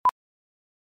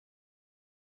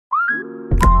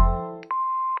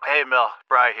Hey, Mel.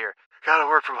 Bri here. Gotta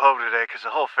work from home today because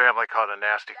the whole family caught a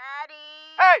nasty... Daddy!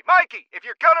 Hey, Mikey! If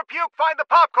you're gonna puke, find the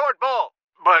popcorn bowl!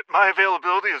 But my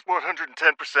availability is 110%.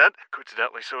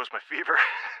 Coincidentally, so is my fever.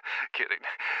 Kidding.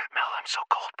 Mel, I'm so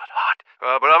cold but hot.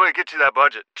 But I'm gonna get you that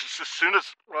budget just as soon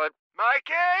as...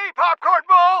 Mikey! Popcorn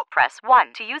bowl! Press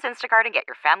 1 to use Instacart and get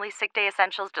your family's sick day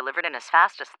essentials delivered in as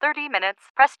fast as 30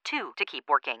 minutes. Press 2 to keep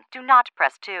working. Do not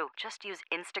press 2. Just use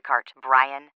Instacart,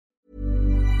 Brian.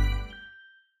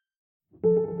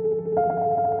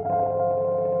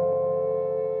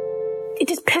 It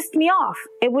just pissed me off.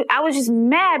 I was just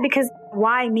mad because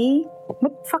why me? What the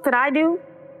fuck did I do?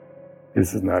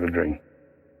 This is not a dream.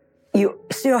 You're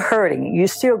still hurting. You're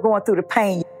still going through the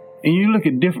pain. And you look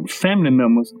at different family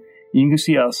members, you can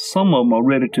see how some of them are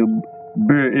ready to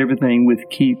bear everything with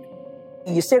Keith.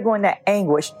 You're still going that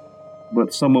anguish.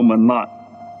 But some of them are not.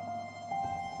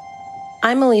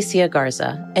 I'm Alicia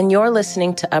Garza, and you're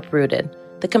listening to Uprooted,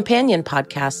 the companion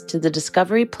podcast to the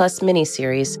Discovery Plus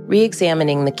miniseries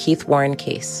re-examining the Keith Warren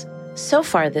case. So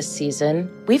far this season,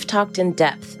 we've talked in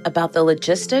depth about the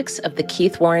logistics of the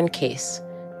Keith Warren case,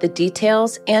 the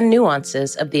details and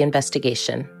nuances of the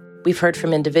investigation. We've heard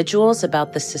from individuals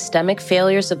about the systemic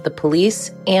failures of the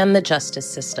police and the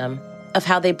justice system, of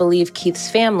how they believe Keith's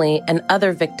family and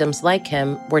other victims like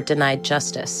him were denied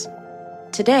justice.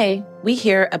 Today, we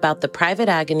hear about the private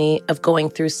agony of going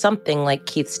through something like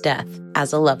Keith's death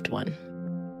as a loved one.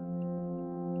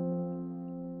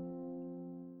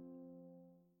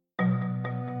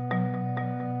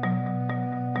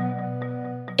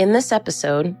 In this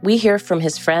episode, we hear from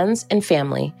his friends and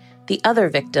family, the other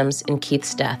victims in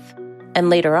Keith's death. And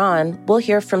later on, we'll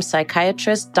hear from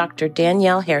psychiatrist Dr.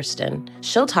 Danielle Hairston.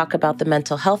 She'll talk about the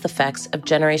mental health effects of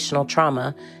generational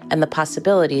trauma and the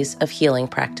possibilities of healing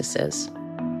practices.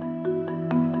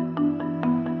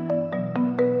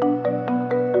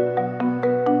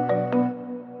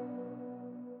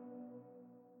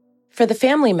 For the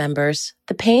family members,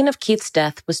 the pain of Keith's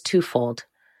death was twofold.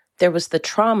 There was the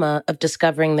trauma of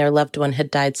discovering their loved one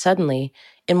had died suddenly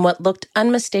in what looked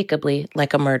unmistakably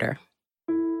like a murder.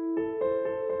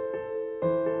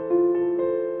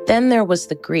 Then there was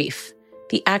the grief,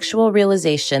 the actual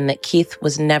realization that Keith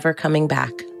was never coming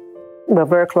back. We're a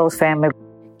very close family.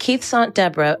 Keith's Aunt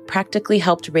Deborah practically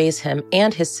helped raise him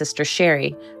and his sister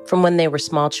Sherry from when they were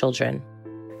small children.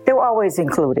 They were always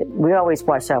included. We always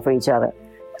watched out for each other.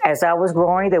 As I was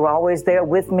growing, they were always there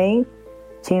with me.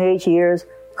 Teenage years,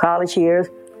 college years,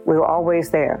 we were always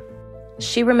there.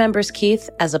 She remembers Keith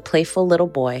as a playful little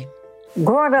boy.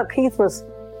 Growing up, Keith was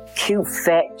cute,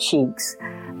 fat cheeks.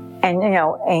 And,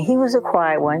 and he was a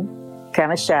quiet one,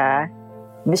 kind of shy,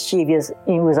 mischievous.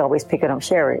 He was always picking up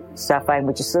Sherry. Stop fighting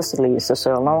with your sister, leave your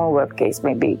sister alone, whatever the case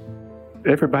may be.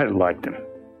 Everybody liked him.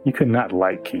 You could not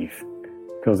like Keith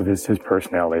because of his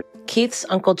personality. Keith's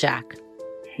Uncle Jack.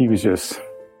 He was just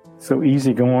so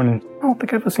easygoing, and I don't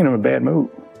think I've ever seen him in a bad mood.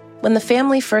 When the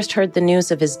family first heard the news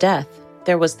of his death,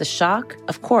 there was the shock,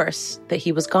 of course, that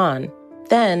he was gone.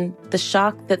 Then, the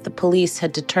shock that the police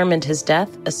had determined his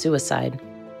death a suicide.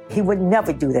 He would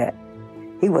never do that.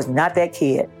 He was not that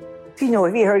kid. If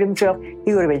he hurt himself,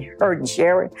 he would have been hurting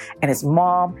Sherry and his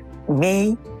mom,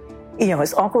 me,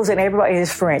 his uncles and everybody,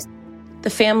 his friends.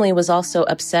 The family was also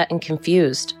upset and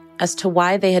confused as to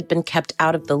why they had been kept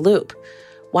out of the loop,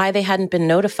 why they hadn't been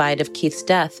notified of Keith's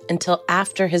death until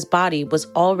after his body was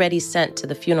already sent to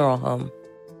the funeral home.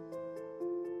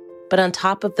 But on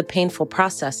top of the painful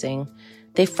processing,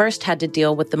 they first had to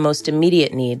deal with the most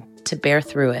immediate need to bear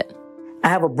through it. I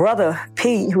have a brother,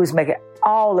 Pete, who was making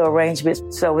all the arrangements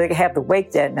so they could have the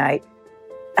wake that night.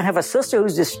 I have a sister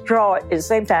who's distraught at the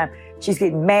same time. She's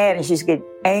getting mad and she's getting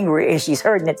angry and she's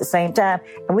hurting at the same time.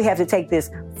 And we have to take this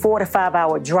 4 to 5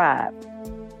 hour drive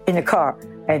in the car.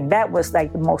 And that was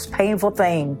like the most painful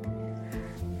thing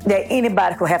that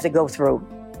anybody could have to go through.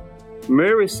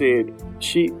 Mary said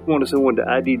she wanted someone to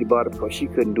ID the body because she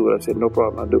couldn't do it. I said, no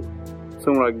problem, I'll do it.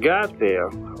 So when I got there,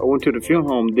 I went to the funeral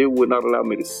home. They would not allow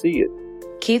me to see it.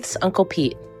 Keith's Uncle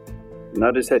Pete. And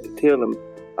I just had to tell them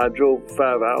I drove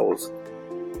 5 hours,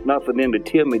 not for them to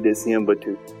tell me this him, but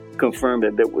to confirm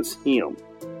that that was him.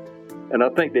 And I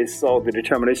think they saw the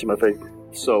determination in my face.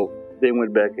 So they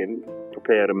went back and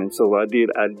prepared him. And so I did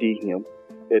ID him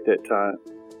at that time.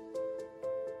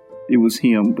 It was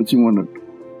him, but you wonder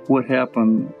what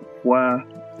happened, why?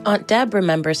 Aunt Deb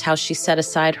remembers how she set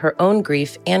aside her own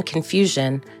grief and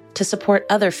confusion to support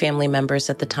other family members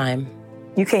at the time.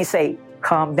 You can't say,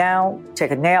 calm down,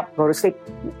 take a nap, go to sleep.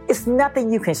 It's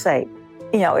nothing you can say,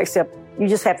 except you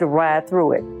just have to ride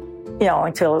through it,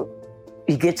 until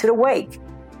you get to the wake.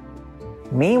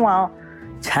 Meanwhile,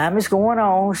 Time is going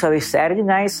on, so it's Saturday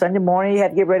night, Sunday morning, you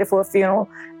have to get ready for a funeral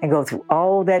and go through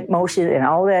all that motion and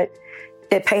all that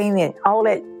pain and all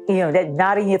that, that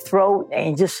knot in your throat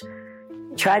and just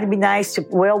try to be nice to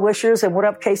well-wishers and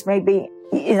whatever case may be.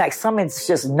 Like someone's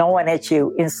just gnawing at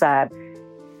you inside.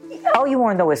 All you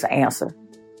want to know is the answer.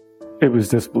 It was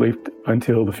disbelief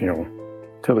until the funeral,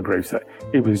 till the gravesite.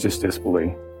 It was just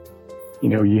disbelief.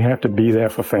 You have to be there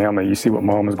for family. You see what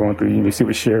Mom is going through. You see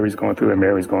what Sherry's going through and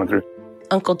Mary's going through.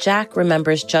 Uncle Jack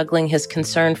remembers juggling his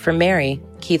concern for Mary,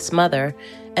 Keith's mother,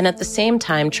 and at the same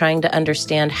time trying to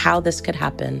understand how this could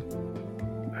happen.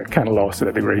 I kind of lost it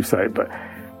at the gravesite, but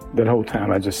that whole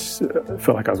time I just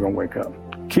felt like I was going to wake up.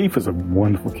 Keith is a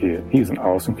wonderful kid. He's an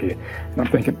awesome kid. And I'm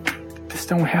thinking, this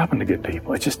don't happen to good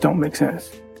people. It just don't make sense.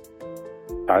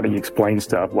 How do you explain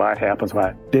stuff, why it happens, why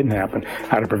it didn't happen,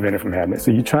 how to prevent it from happening?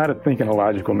 So you try to think in a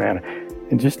logical manner.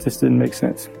 It just didn't make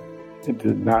sense. It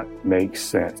did not make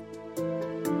sense.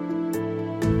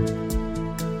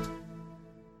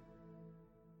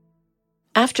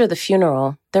 After the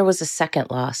funeral, there was a second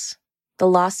loss. The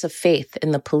loss of faith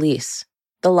in the police.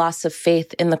 The loss of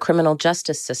faith in the criminal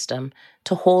justice system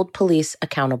to hold police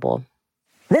accountable.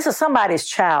 This is somebody's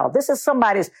child. This is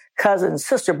somebody's cousin,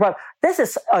 sister, brother. This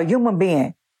is a human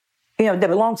being, that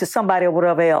belongs to somebody or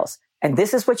whatever else. And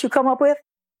this is what you come up with?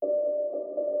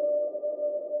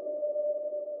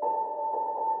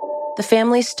 The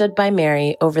family stood by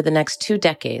Mary over the next 2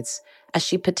 decades as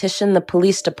she petitioned the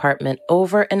police department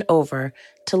over and over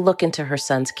to look into her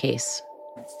son's case.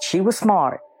 She was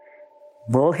smart,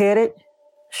 bullheaded,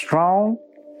 strong,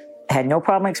 had no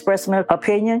problem expressing her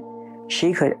opinion.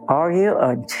 She could argue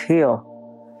until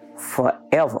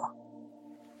forever.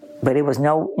 But it was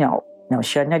no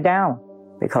shutting her down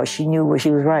because she knew what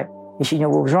she was right and she knew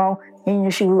what was wrong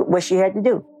and she knew what she had to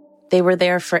do. They were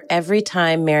there for every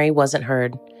time Mary wasn't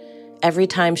heard, every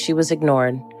time she was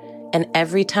ignored, and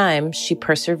every time she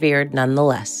persevered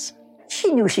nonetheless.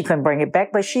 She knew she couldn't bring it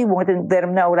back, but she wanted to let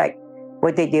them know,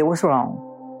 what they did was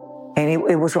wrong. And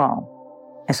it was wrong.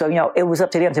 And so, it was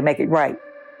up to them to make it right.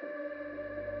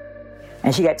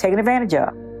 And she got taken advantage of.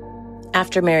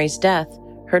 After Mary's death,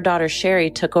 her daughter Sherry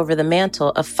took over the mantle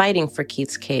of fighting for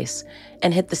Keith's case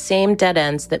and hit the same dead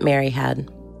ends that Mary had.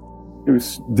 It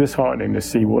was disheartening to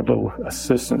see what little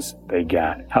assistance they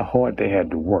got, how hard they had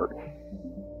to work,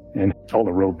 and all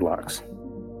the roadblocks.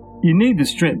 You need the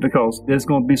strength because there's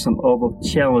going to be some other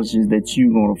challenges that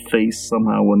you're going to face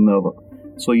somehow or another.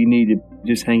 So you need to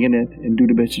just hang in it and do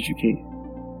the best that you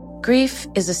can. Grief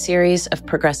is a series of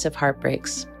progressive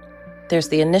heartbreaks. There's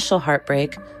the initial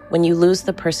heartbreak when you lose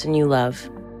the person you love.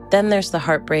 Then there's the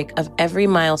heartbreak of every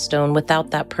milestone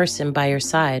without that person by your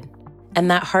side. And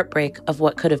that heartbreak of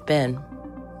what could have been.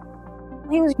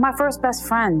 He was my first best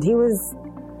friend.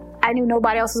 I knew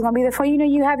nobody else was going to be there for you.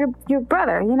 You have your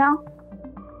brother,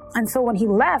 And so when he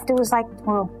left, it was like,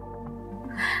 well,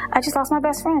 I just lost my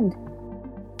best friend.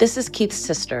 This is Keith's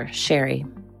sister, Sherry.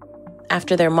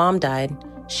 After their mom died,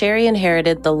 Sherry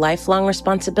inherited the lifelong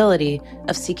responsibility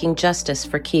of seeking justice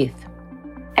for Keith.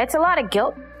 It's a lot of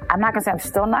guilt. I'm not going to say I'm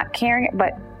still not carrying it,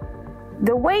 but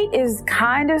the weight is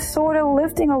kind of sort of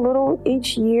lifting a little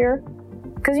each year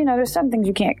because, there's some things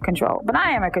you can't control. But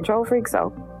I am a control freak,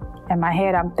 so in my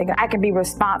head, I'm thinking I can be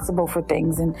responsible for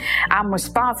things. And I'm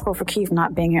responsible for Keith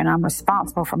not being here, and I'm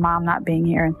responsible for Mom not being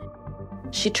here.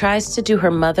 She tries to do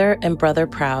her mother and brother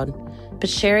proud, but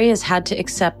Sherry has had to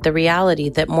accept the reality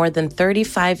that more than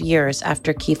 35 years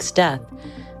after Keith's death,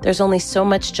 there's only so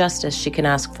much justice she can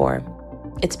ask for.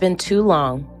 It's been too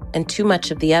long, and too much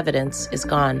of the evidence is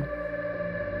gone.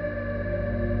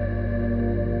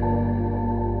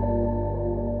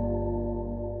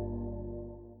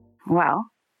 Well,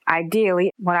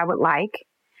 ideally, what I would like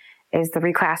is the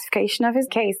reclassification of his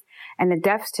case and the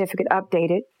death certificate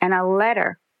updated and a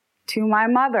letter to my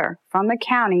mother from the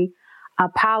county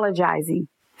apologizing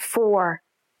for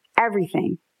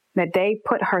everything that they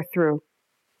put her through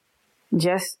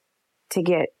just to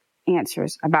get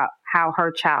answers about how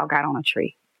her child got on a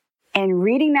tree. And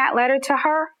reading that letter to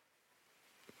her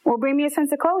will bring me a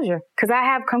sense of closure because I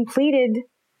have completed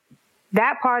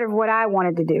that part of what I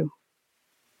wanted to do,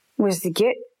 was to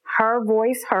get her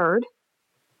voice heard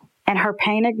and her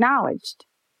pain acknowledged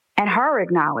and her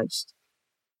acknowledged.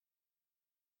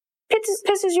 It just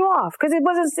pisses you off because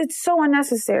it's so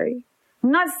unnecessary.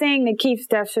 I'm not saying that Keith's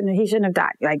death he shouldn't have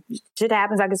died. Like, shit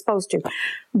happens like it's supposed to.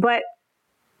 But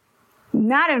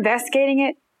not investigating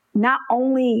it, not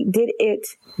only did it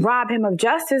rob him of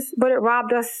justice, but it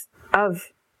robbed us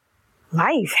of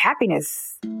life,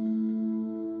 happiness.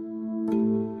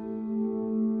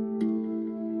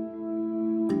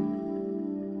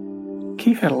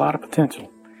 Keith had a lot of potential.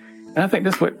 And I think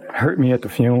that's what hurt me at the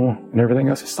funeral and everything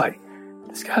else. It's like,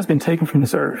 this guy's been taken from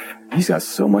this earth. He's got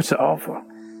so much to offer,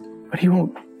 but he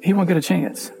won't get a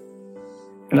chance.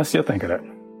 And I still think of that.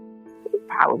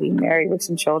 Probably married with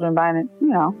some children by then,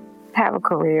 have a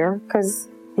career, because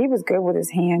he was good with his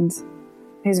hands.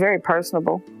 He's very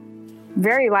personable,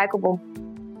 very likable.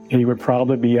 He would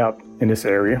probably be out in this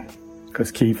area because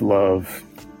Keith loved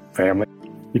family.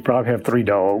 He'd probably have 3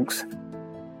 dogs.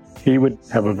 He would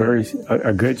have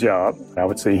a good job. I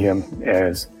would see him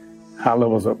as high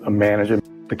levels of a manager,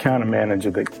 the kind of manager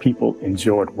that people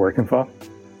enjoyed working for,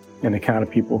 and the kind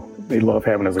of people they love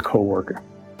having as a coworker.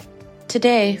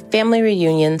 Today, family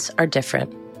reunions are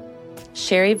different.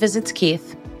 Sherry visits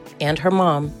Keith and her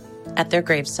mom at their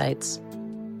gravesites.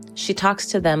 She talks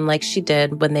to them like she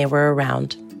did when they were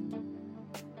around.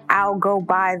 I'll go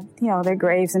by, their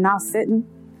graves, and I'll sit and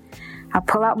I'll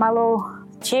pull out my little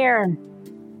chair and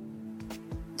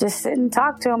just sit and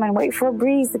talk to them and wait for a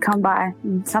breeze to come by.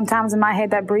 And sometimes in my head,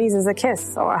 that breeze is a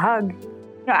kiss or a hug.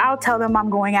 I'll tell them I'm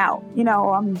going out.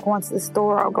 I'm going to the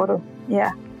store. I'll go to,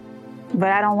 But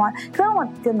I don't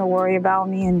want them to worry about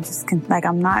me and just like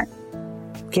I'm not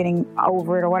getting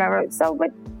over it or whatever. So,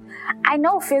 but I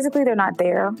know physically they're not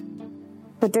there,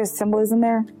 but there's symbolism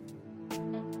there.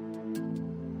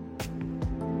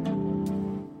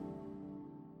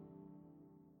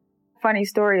 Funny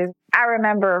story is, I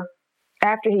remember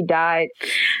after he died,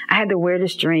 I had the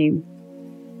weirdest dream,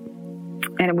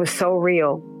 and it was so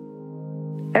real.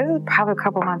 It was probably a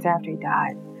couple months after he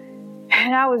died,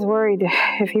 and I was worried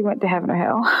if he went to heaven or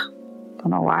hell.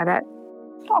 Don't know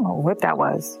what that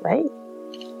was, right?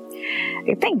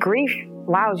 I think grief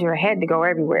allows your head to go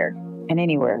everywhere and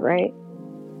anywhere, right?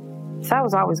 So I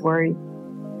was always worried,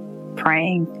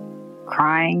 praying,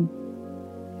 crying.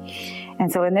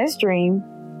 And so in this dream,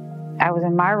 I was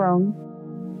in my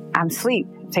room. I'm asleep,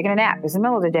 taking a nap. It's the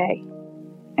middle of the day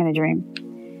in a dream.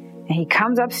 And he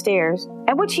comes upstairs,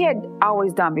 and which he had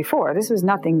always done before. This was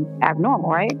nothing abnormal,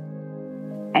 right?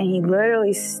 And he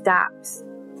literally stops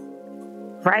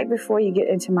right before you get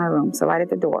into my room, so right at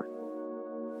the door.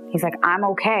 He's like, I'm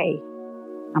okay.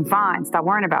 I'm fine. Stop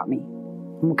worrying about me.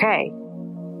 I'm okay.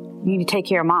 You need to take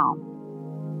care of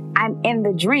Mom. I'm in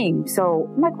the dream. So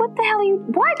I'm like, what the hell are you,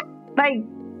 what?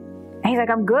 And he's like,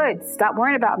 I'm good. Stop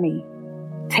worrying about me.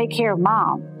 Take care of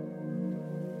Mom.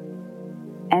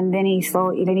 And then he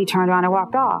turned around and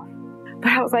walked off.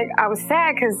 But I was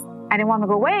sad because I didn't want him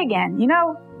to go away again,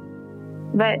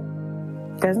 But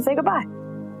doesn't say goodbye.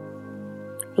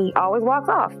 He always walks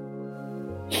off.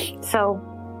 So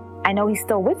I know he's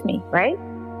still with me, right?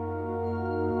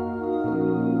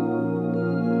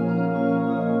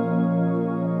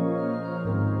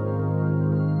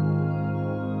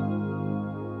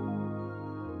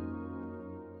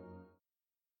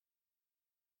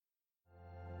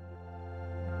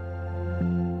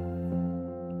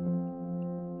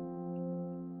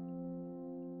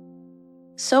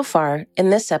 So far, in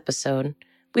this episode,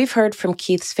 we've heard from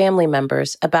Keith's family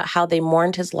members about how they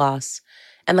mourned his loss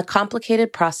and the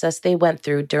complicated process they went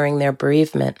through during their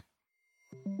bereavement.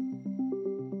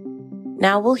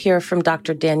 Now we'll hear from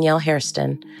Dr. Danielle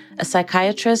Hairston, a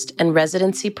psychiatrist and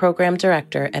residency program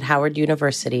director at Howard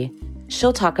University.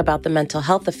 She'll talk about the mental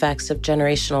health effects of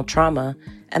generational trauma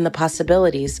and the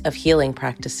possibilities of healing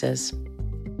practices.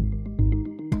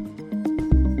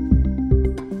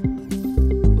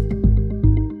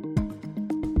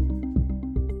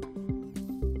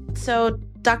 So,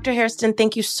 Dr. Hairston,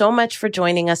 thank you so much for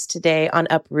joining us today on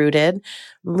Uprooted.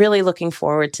 I'm really looking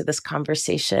forward to this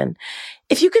conversation.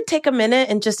 If you could take a minute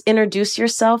and just introduce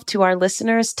yourself to our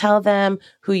listeners, tell them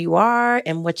who you are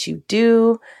and what you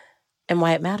do and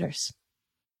why it matters.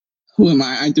 Who am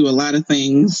I? I do a lot of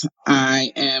things.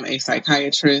 I am a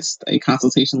psychiatrist, a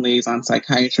consultation liaison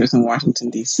psychiatrist in Washington,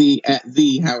 D.C. at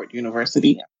the Howard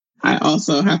University. I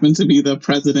also happen to be the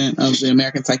president of the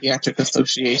American Psychiatric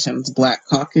Association's Black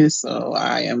Caucus, so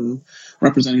I am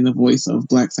representing the voice of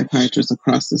Black psychiatrists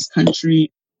across this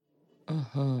country.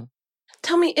 Mm-hmm.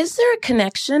 Tell me, is there a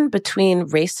connection between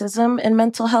racism and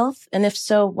mental health? And if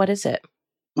so, what is it?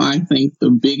 I think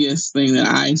the biggest thing that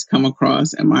I come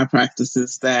across in my practice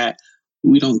is that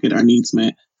we don't get our needs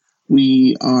met.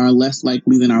 We are less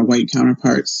likely than our white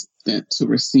counterparts to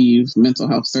receive mental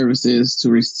health services, to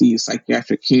receive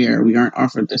psychiatric care. We aren't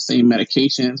offered the same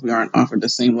medications. We aren't offered the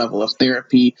same level of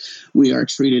therapy. We are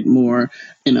treated more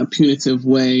in a punitive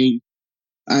way.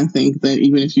 I think that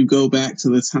even if you go back to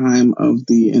the time of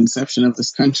the inception of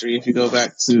this country, if you go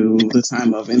back to the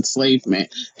time of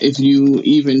enslavement, if you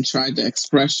even tried to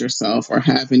express yourself or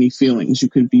have any feelings, you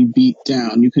could be beat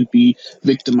down, you could be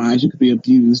victimized, you could be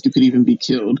abused, you could even be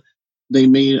killed. They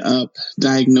made up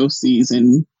diagnoses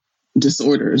and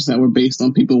disorders that were based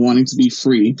on people wanting to be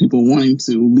free, people wanting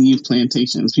to leave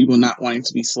plantations, people not wanting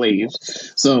to be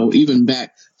slaves. So even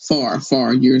back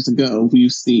far years ago, we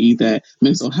see that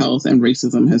mental health and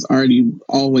racism has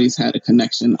always had a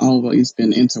connection, always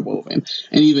been interwoven.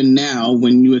 And even now,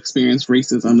 when you experience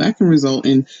racism, that can result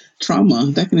in trauma,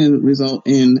 that can result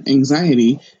in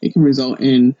anxiety, it can result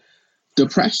in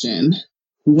depression.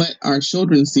 What our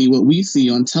children see, what we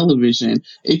see on television,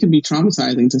 it can be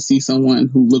traumatizing to see someone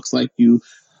who looks like you,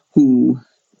 who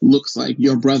looks like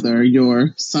your brother,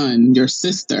 your son, your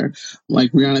sister,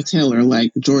 like Breonna Taylor,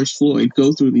 like George Floyd,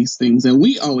 go through these things that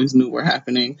we always knew were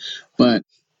happening, but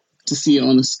to see it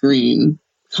on the screen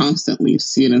constantly, to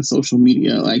see it in social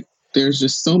media, like there's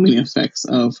just so many effects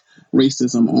of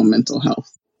racism on mental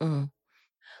health.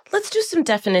 Let's do some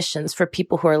definitions for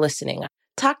people who are listening.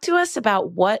 Talk to us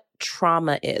about what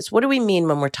trauma is. What do we mean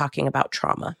when we're talking about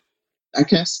trauma? I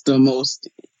guess the most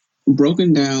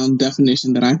broken down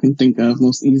definition that I can think of,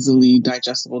 most easily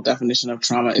digestible definition of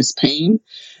trauma is pain,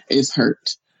 is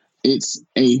hurt. It's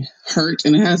a hurt,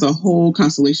 and it has a whole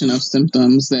constellation of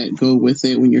symptoms that go with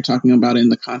it when you're talking about it in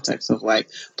the context of like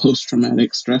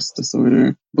post-traumatic stress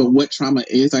disorder. But what trauma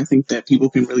is, I think that people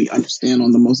can really understand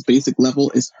on the most basic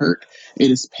level, is hurt. It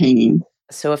is pain.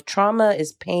 So if trauma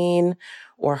is pain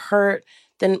or hurt,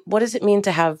 then what does it mean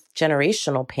to have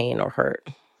generational pain or hurt?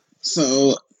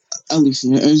 So,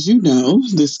 Alicia, as you know,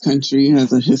 this country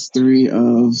has a history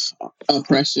of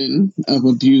oppression, of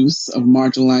abuse, of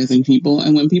marginalizing people.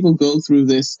 And when people go through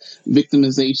this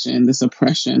victimization, this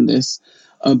oppression, this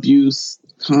abuse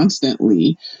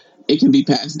constantly, it can be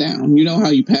passed down. You know how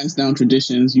you pass down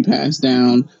traditions, you pass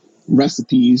down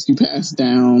recipes, you pass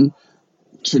down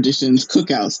traditions,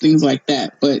 cookouts, things like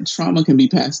that. But trauma can be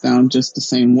passed down just the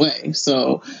same way.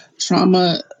 So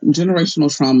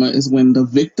generational trauma is when the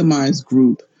victimized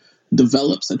group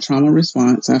develops a trauma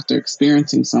response after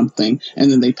experiencing something, and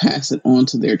then they pass it on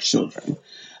to their children.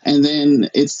 And then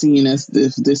it's seen as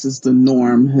if this is the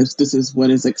norm, if this is what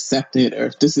is accepted, or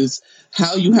if this is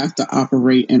how you have to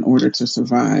operate in order to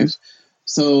survive.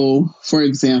 So, for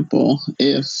example,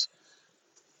 if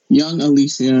young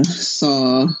Alicia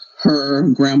saw her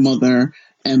grandmother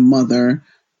and mother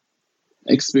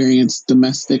experience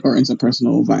domestic or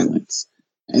interpersonal violence,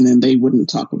 and then they wouldn't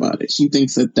talk about it. She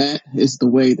thinks that that is the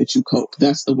way that you cope.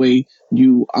 That's the way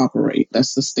you operate.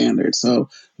 That's the standard. So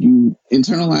you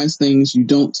internalize things, you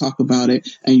don't talk about it,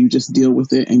 and you just deal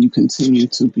with it, and you continue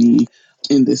to be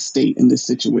in this state, in this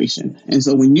situation. And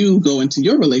so when you go into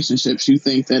your relationships, you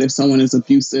think that if someone is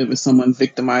abusive, if someone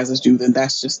victimizes you, then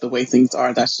that's just the way things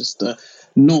are. That's just the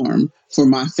norm for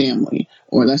my family,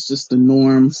 or that's just the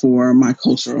norm for my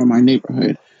culture or my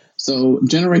neighborhood. So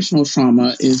generational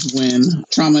trauma is when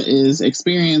trauma is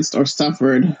experienced or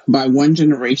suffered by one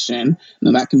generation.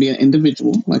 Now that can be an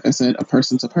individual, like I said, a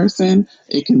person to person.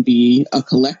 It can be a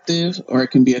collective, or it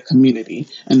can be a community.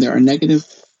 And there are negative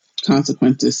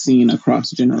consequences seen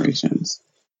across generations.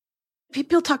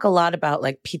 People talk a lot about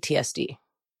like PTSD.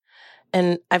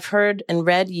 And I've heard and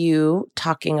read you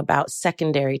talking about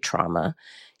secondary trauma.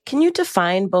 Can you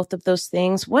define both of those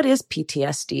things? What is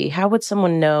PTSD? How would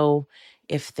someone know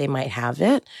if they might have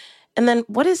it? And then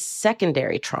what is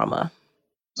secondary trauma?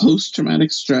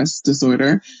 Post-traumatic stress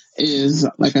disorder is,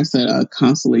 like I said, a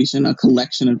constellation, a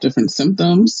collection of different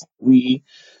symptoms we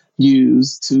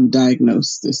use to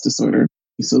diagnose this disorder.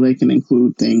 So they can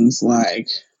include things like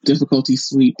difficulty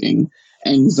sleeping,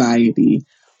 anxiety,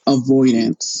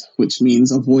 avoidance, which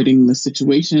means avoiding the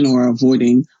situation or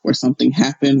avoiding where something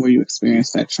happened where you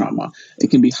experienced that trauma.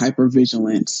 It can be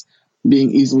hypervigilance,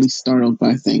 being easily startled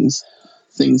by things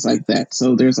like that.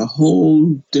 So there's a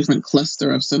whole different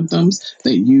cluster of symptoms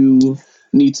that you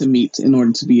need to meet in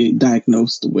order to be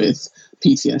diagnosed with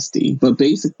PTSD. But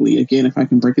basically, again, if I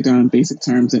can break it down in basic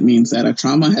terms, it means that a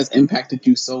trauma has impacted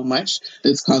you so much that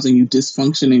it's causing you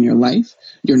dysfunction in your life.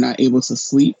 You're not able to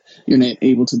sleep. You're not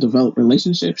able to develop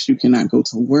relationships. You cannot go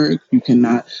to work. You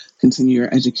cannot continue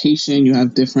your education. You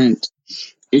have different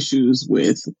issues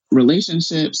with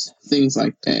relationships, things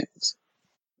like that.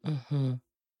 Mm-hmm.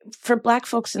 For Black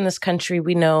folks in this country,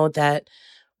 we know that,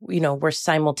 we're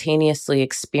simultaneously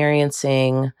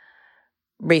experiencing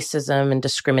racism and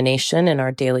discrimination in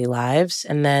our daily lives.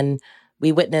 And then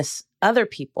we witness other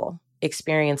people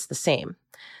experience the same.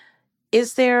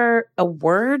 Is there a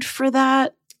word for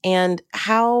that? And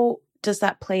how does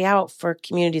that play out for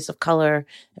communities of color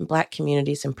and Black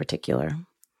communities in particular?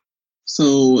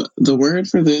 So the word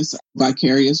for this,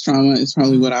 vicarious trauma, is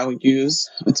probably what I would use.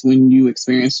 It's when you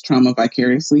experience trauma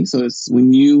vicariously. So it's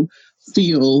when you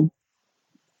feel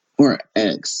or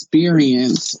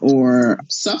experience or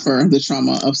suffer the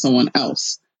trauma of someone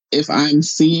else. If I'm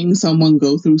seeing someone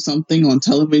go through something on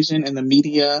television, in the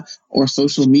media, or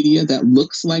social media that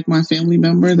looks like my family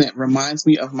member, that reminds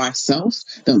me of myself,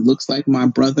 that looks like my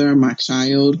brother, my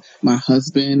child, my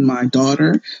husband, my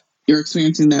daughter, you're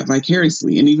experiencing that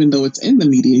vicariously. And even though it's in the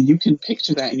media, you can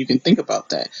picture that and you can think about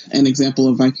that. An example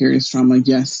of vicarious trauma,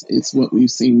 yes, it's what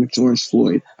we've seen with George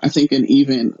Floyd. I think an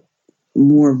even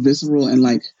more visceral and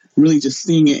like really just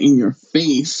seeing it in your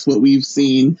face, what we've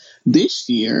seen this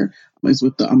year is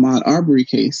with the Ahmaud Arbery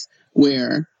case,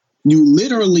 where you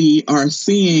literally are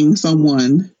seeing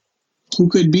someone who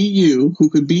could be you, who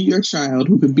could be your child,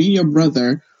 who could be your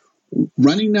brother,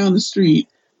 running down the street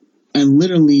and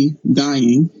literally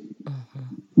dying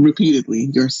repeatedly.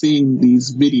 You're seeing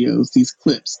these videos, these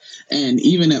clips. And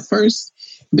even at first,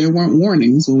 there weren't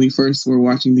warnings when we first were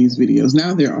watching these videos.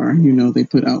 Now there are, they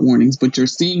put out warnings, but you're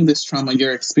seeing this trauma,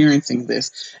 you're experiencing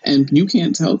this. And you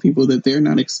can't tell people that they're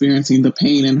not experiencing the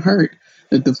pain and hurt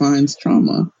that defines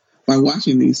trauma by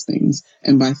watching these things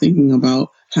and by thinking about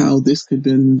how this could have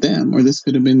been them, or this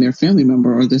could have been their family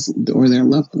member, or their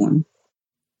loved one.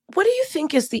 What do you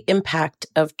think is the impact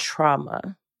of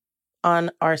trauma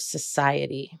on our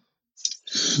society?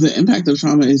 The impact of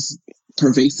trauma is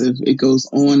pervasive. It goes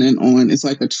on and on. It's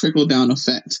like a trickle-down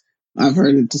effect. I've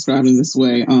heard it described in this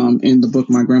way in the book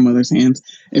My Grandmother's Hands.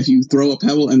 If you throw a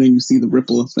pebble and then you see the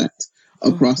ripple effect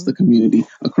across the community,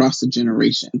 across the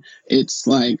generation. It's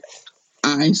like,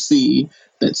 I see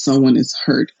that someone is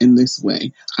hurt in this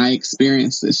way. I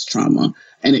experience this trauma,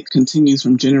 and it continues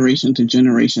from generation to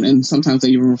generation. And sometimes they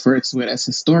even refer to it as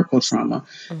historical trauma.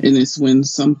 And it's when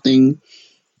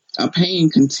a pain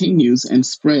continues and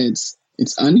spreads.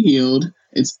 It's unhealed,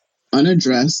 it's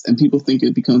unaddressed, and people think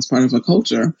it becomes part of a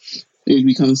culture. It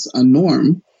becomes a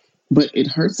norm, but it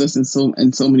hurts us in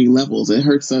so many levels. It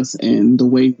hurts us in the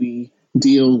way we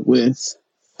deal with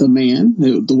the man,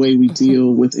 the way we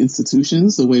deal with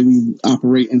institutions, the way we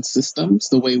operate in systems,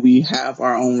 the way we have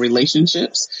our own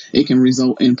relationships. It can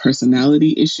result in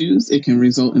personality issues. It can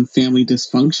result in family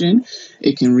dysfunction.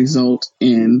 It can result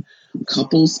in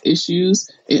couples issues.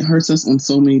 It hurts us on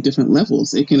so many different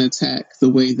levels. It can attack the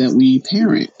way that we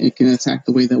parent. It can attack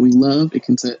the way that we love. It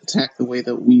can attack the way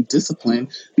that we discipline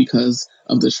because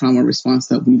of the trauma response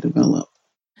that we develop.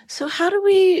 So how do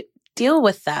we deal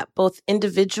with that, both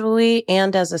individually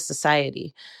and as a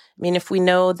society? I mean, if we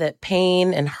know that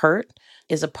pain and hurt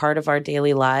is a part of our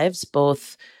daily lives,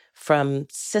 both from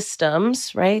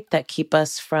systems, right, that keep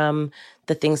us from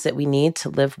the things that we need to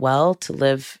live well, to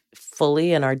live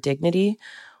fully in our dignity,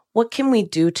 what can we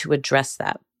do to address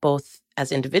that, both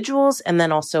as individuals and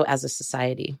then also as a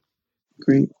society?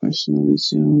 Great question,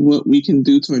 Alicia. What we can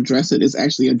do to address it is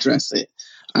actually address it.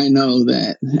 I know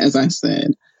that, as I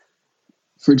said,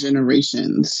 for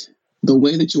generations, the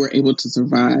way that you are able to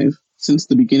survive since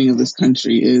the beginning of this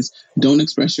country is don't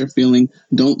express your feeling.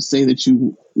 Don't say that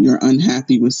you're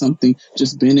unhappy with something.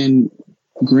 Just bend and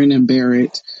grin and bear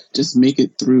it. Just make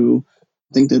it through.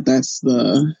 I think that that's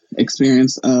the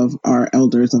experience of our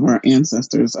elders, of our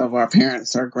ancestors, of our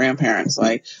parents, our grandparents.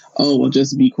 Like, oh, well,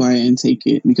 just be quiet and take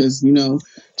it. Because,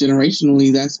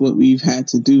 generationally, that's what we've had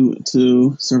to do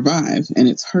to survive. And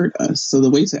it's hurt us. So the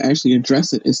way to actually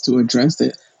address it is to address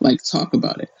it, like talk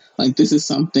about it. Like, this is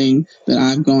something that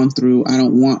I've gone through. I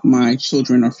don't want my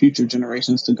children or future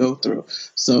generations to go through.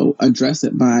 So address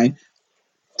it by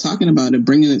talking about it,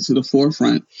 bringing it to the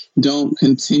forefront. Don't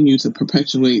continue to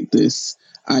perpetuate this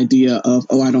idea of,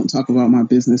 oh, I don't talk about my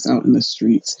business out in the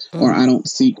streets, or I don't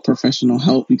seek professional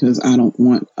help because I don't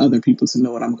want other people to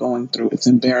know what I'm going through. It's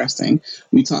embarrassing.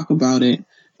 We talk about it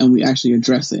and we actually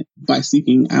address it by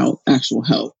seeking out actual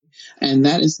help. And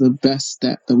that is the best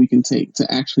step that we can take,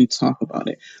 to actually talk about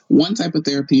it. One type of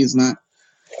therapy is not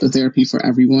the therapy for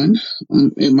everyone.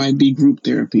 It might be group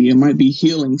therapy. It might be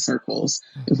healing circles.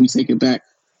 If we take it back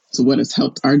to what has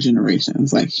helped our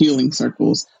generations, like healing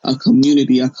circles, a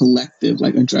community, a collective,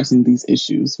 like addressing these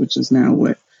issues, which is now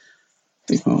what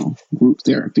they call group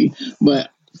therapy. But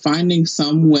finding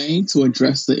some way to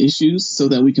address the issues so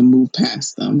that we can move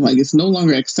past them. Like, it's no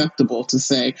longer acceptable to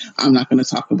say, I'm not going to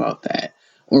talk about that,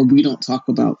 or we don't talk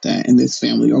about that in this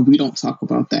family, or we don't talk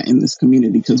about that in this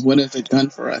community, because what has it done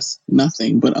for us?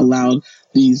 Nothing, but allowed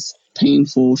these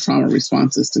painful trauma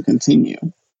responses to continue.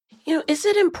 Is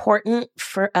it important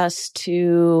for us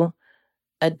to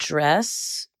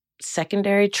address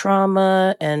secondary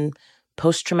trauma and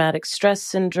post-traumatic stress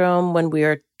syndrome when we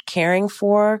are caring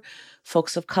for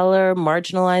folks of color,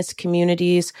 marginalized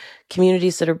communities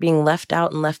that are being left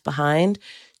out and left behind?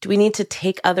 Do we need to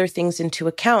take other things into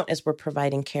account as we're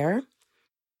providing care?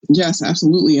 Yes,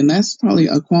 absolutely. And that's probably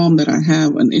a qualm that I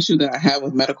have, an issue that I have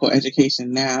with medical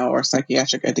education now, or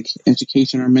psychiatric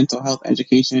education, or mental health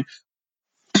education.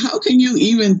 How can you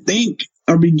even think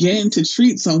or begin to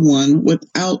treat someone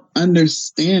without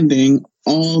understanding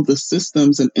all the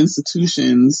systems and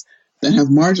institutions that have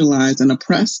marginalized and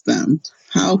oppressed them?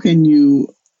 How can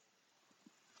you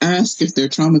ask if they're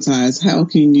traumatized? How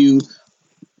can you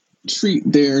treat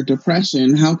their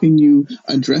depression? How can you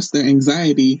address their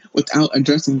anxiety without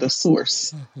addressing the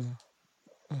source?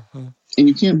 And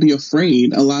you can't be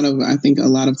afraid. I think a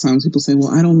lot of times people say, well,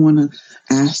 I don't want to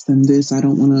ask them this. I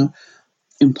don't want to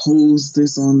impose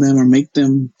this on them or make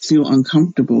them feel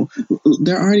uncomfortable.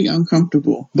 They're already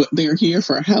uncomfortable, but they're here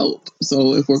for help.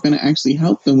 So if we're going to actually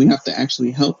help them, we have to actually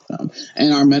help them.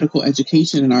 And our medical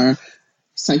education and our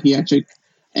psychiatric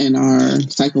and our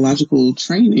psychological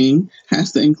training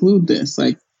has to include this.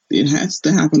 Like, it has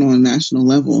to happen on a national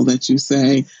level, that you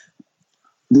say,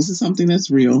 this is something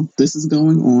that's real. This is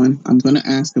going on. I'm going to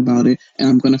ask about it, and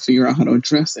I'm going to figure out how to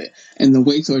address it. And the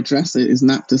way to address it is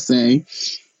not to say,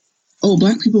 oh,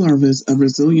 Black people are a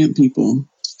resilient people,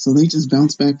 so they just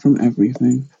bounce back from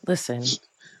everything. Listen.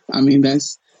 I mean,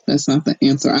 that's not the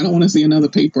answer. I don't want to see another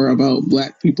paper about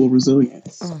Black people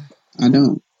resilience. I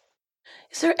don't.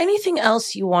 Is there anything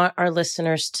else you want our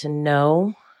listeners to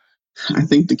know? I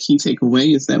think the key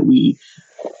takeaway is that we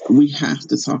have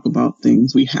to talk about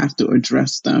things. We have to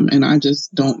address them. And I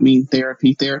just don't mean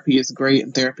therapy. Therapy is great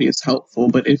and therapy is helpful.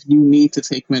 But if you need to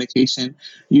take medication,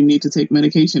 you need to take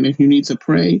medication. If you need to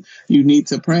pray, you need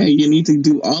to pray. You need to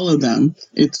do all of them.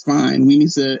 It's fine.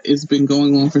 It's been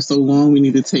going on for so long. We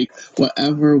need to take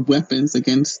whatever weapons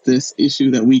against this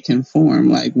issue that we can form,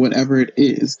 like whatever it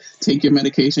is. Take your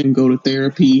medication, go to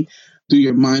therapy, do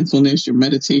your mindfulness, your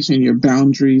meditation, your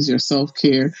boundaries, your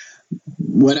self-care.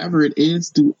 Whatever it is,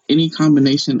 do any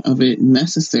combination of it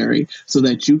necessary so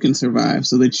that you can survive,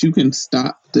 so that you can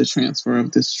stop the transfer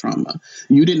of this trauma.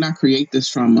 You did not create this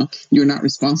trauma. You're not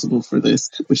responsible for this,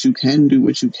 but you can do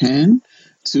what you can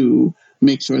to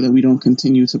make sure that we don't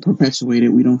continue to perpetuate it.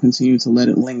 We don't continue to let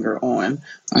it linger on.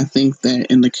 I think that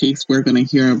in the case we're going to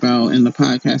hear about in the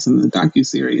podcast and the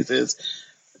docuseries is,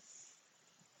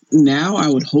 now I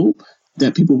would hope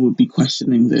that people would be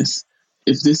questioning this.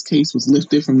 If this case was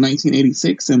lifted from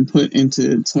 1986 and put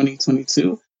into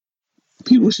 2022,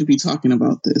 people should be talking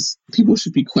about this. People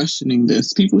should be questioning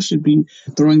this. People should be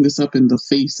throwing this up in the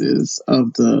faces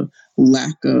of the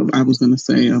lack of, I was going to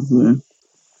say, of the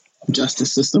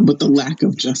justice system, but the lack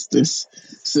of justice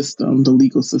system, the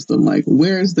legal system. Like,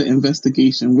 where's the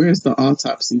investigation? Where's the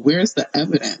autopsy? Where's the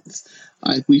evidence?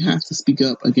 Like, we have to speak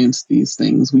up against these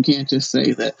things. We can't just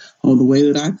say that, oh, the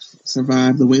way that I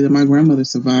survived, the way that my grandmother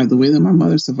survived, the way that my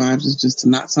mother survived is just to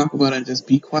not talk about it and just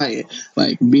be quiet.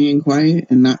 Like, being quiet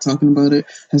and not talking about it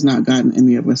has not gotten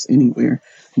any of us anywhere.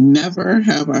 Never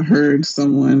have I heard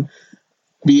someone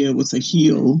be able to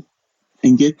heal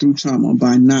and get through trauma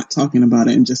by not talking about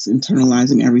it and just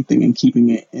internalizing everything and keeping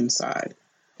it inside.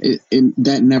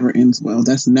 That never ends well.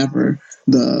 That's never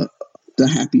the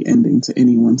happy ending to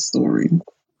anyone's story.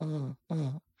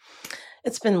 Mm-hmm.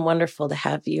 It's been wonderful to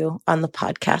have you on the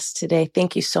podcast today.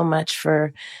 Thank you so much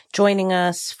for joining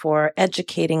us, for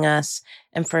educating us,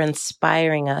 and for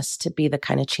inspiring us to be the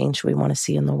kind of change we want to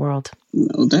see in the world.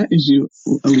 No, that is you,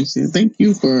 Alicia. Thank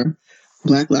you for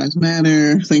Black Lives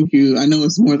Matter. Thank you. I know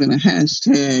it's more than a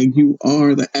hashtag. You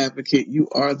are the advocate. You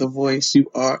are the voice.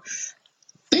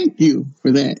 Thank you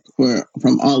for that,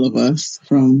 from all of us,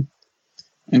 from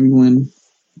everyone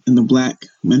in the Black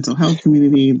mental health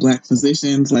community, Black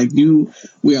physicians like you.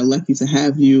 We are lucky to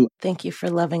have you. Thank you for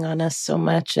loving on us so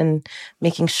much and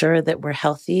making sure that we're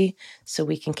healthy so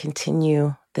we can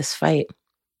continue this fight.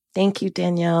 Thank you,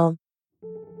 Danielle.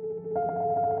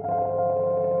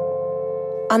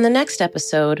 On the next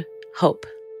episode, Hope.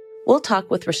 We'll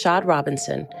talk with Rashad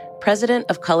Robinson, president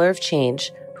of Color of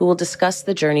Change, who will discuss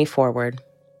the journey forward.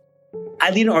 I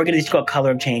lead an organization called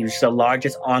Color of Change, which is the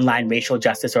largest online racial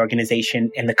justice organization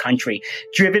in the country,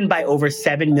 driven by over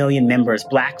 7 million members,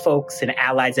 Black folks and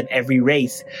allies of every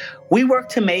race. We work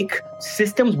to make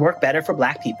systems work better for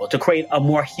Black people, to create a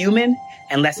more human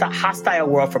and less hostile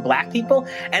world for Black people,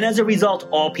 and as a result,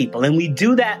 all people. And we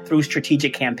do that through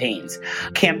strategic campaigns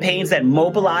that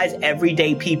mobilize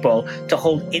everyday people to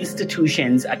hold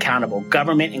institutions accountable,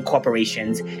 government and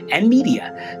corporations and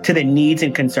media, to the needs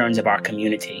and concerns of our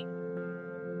community.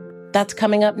 That's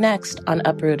coming up next on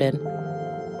Uprooted.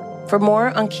 For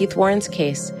more on Keith Warren's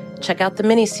case, check out the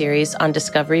miniseries on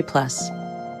Discovery+.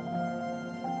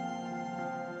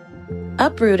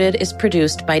 Uprooted is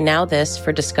produced by Now This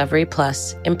for Discovery+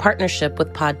 in partnership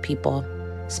with Pod People.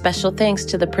 Special thanks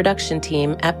to the production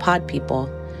team at Pod People.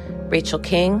 Rachel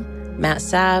King, Matt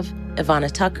Sav,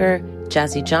 Ivana Tucker,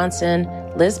 Jazzy Johnson,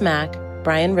 Liz Mack,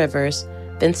 Brian Rivers,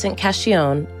 Vincent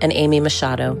Cascione, and Amy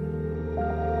Machado.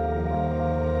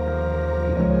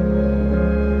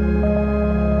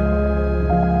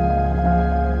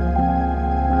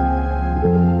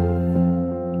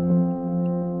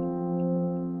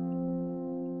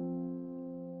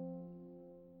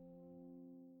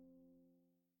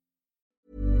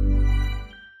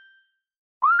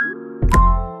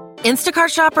 Instacart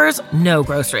shoppers know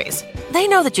groceries. They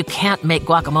know that you can't make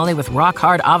guacamole with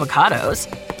rock-hard avocados.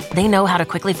 They know how to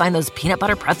quickly find those peanut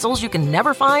butter pretzels you can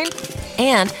never find.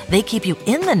 And they keep you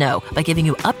in the know by giving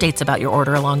you updates about your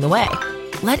order along the way.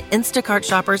 Let Instacart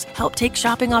shoppers help take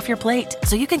shopping off your plate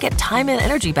so you can get time and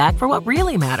energy back for what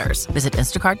really matters. Visit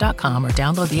instacart.com or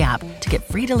download the app to get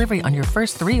free delivery on your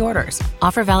first 3 orders.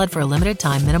 Offer valid for a limited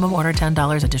time. Minimum order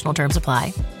 $10. Additional terms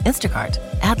apply. Instacart.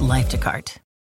 Add life to cart.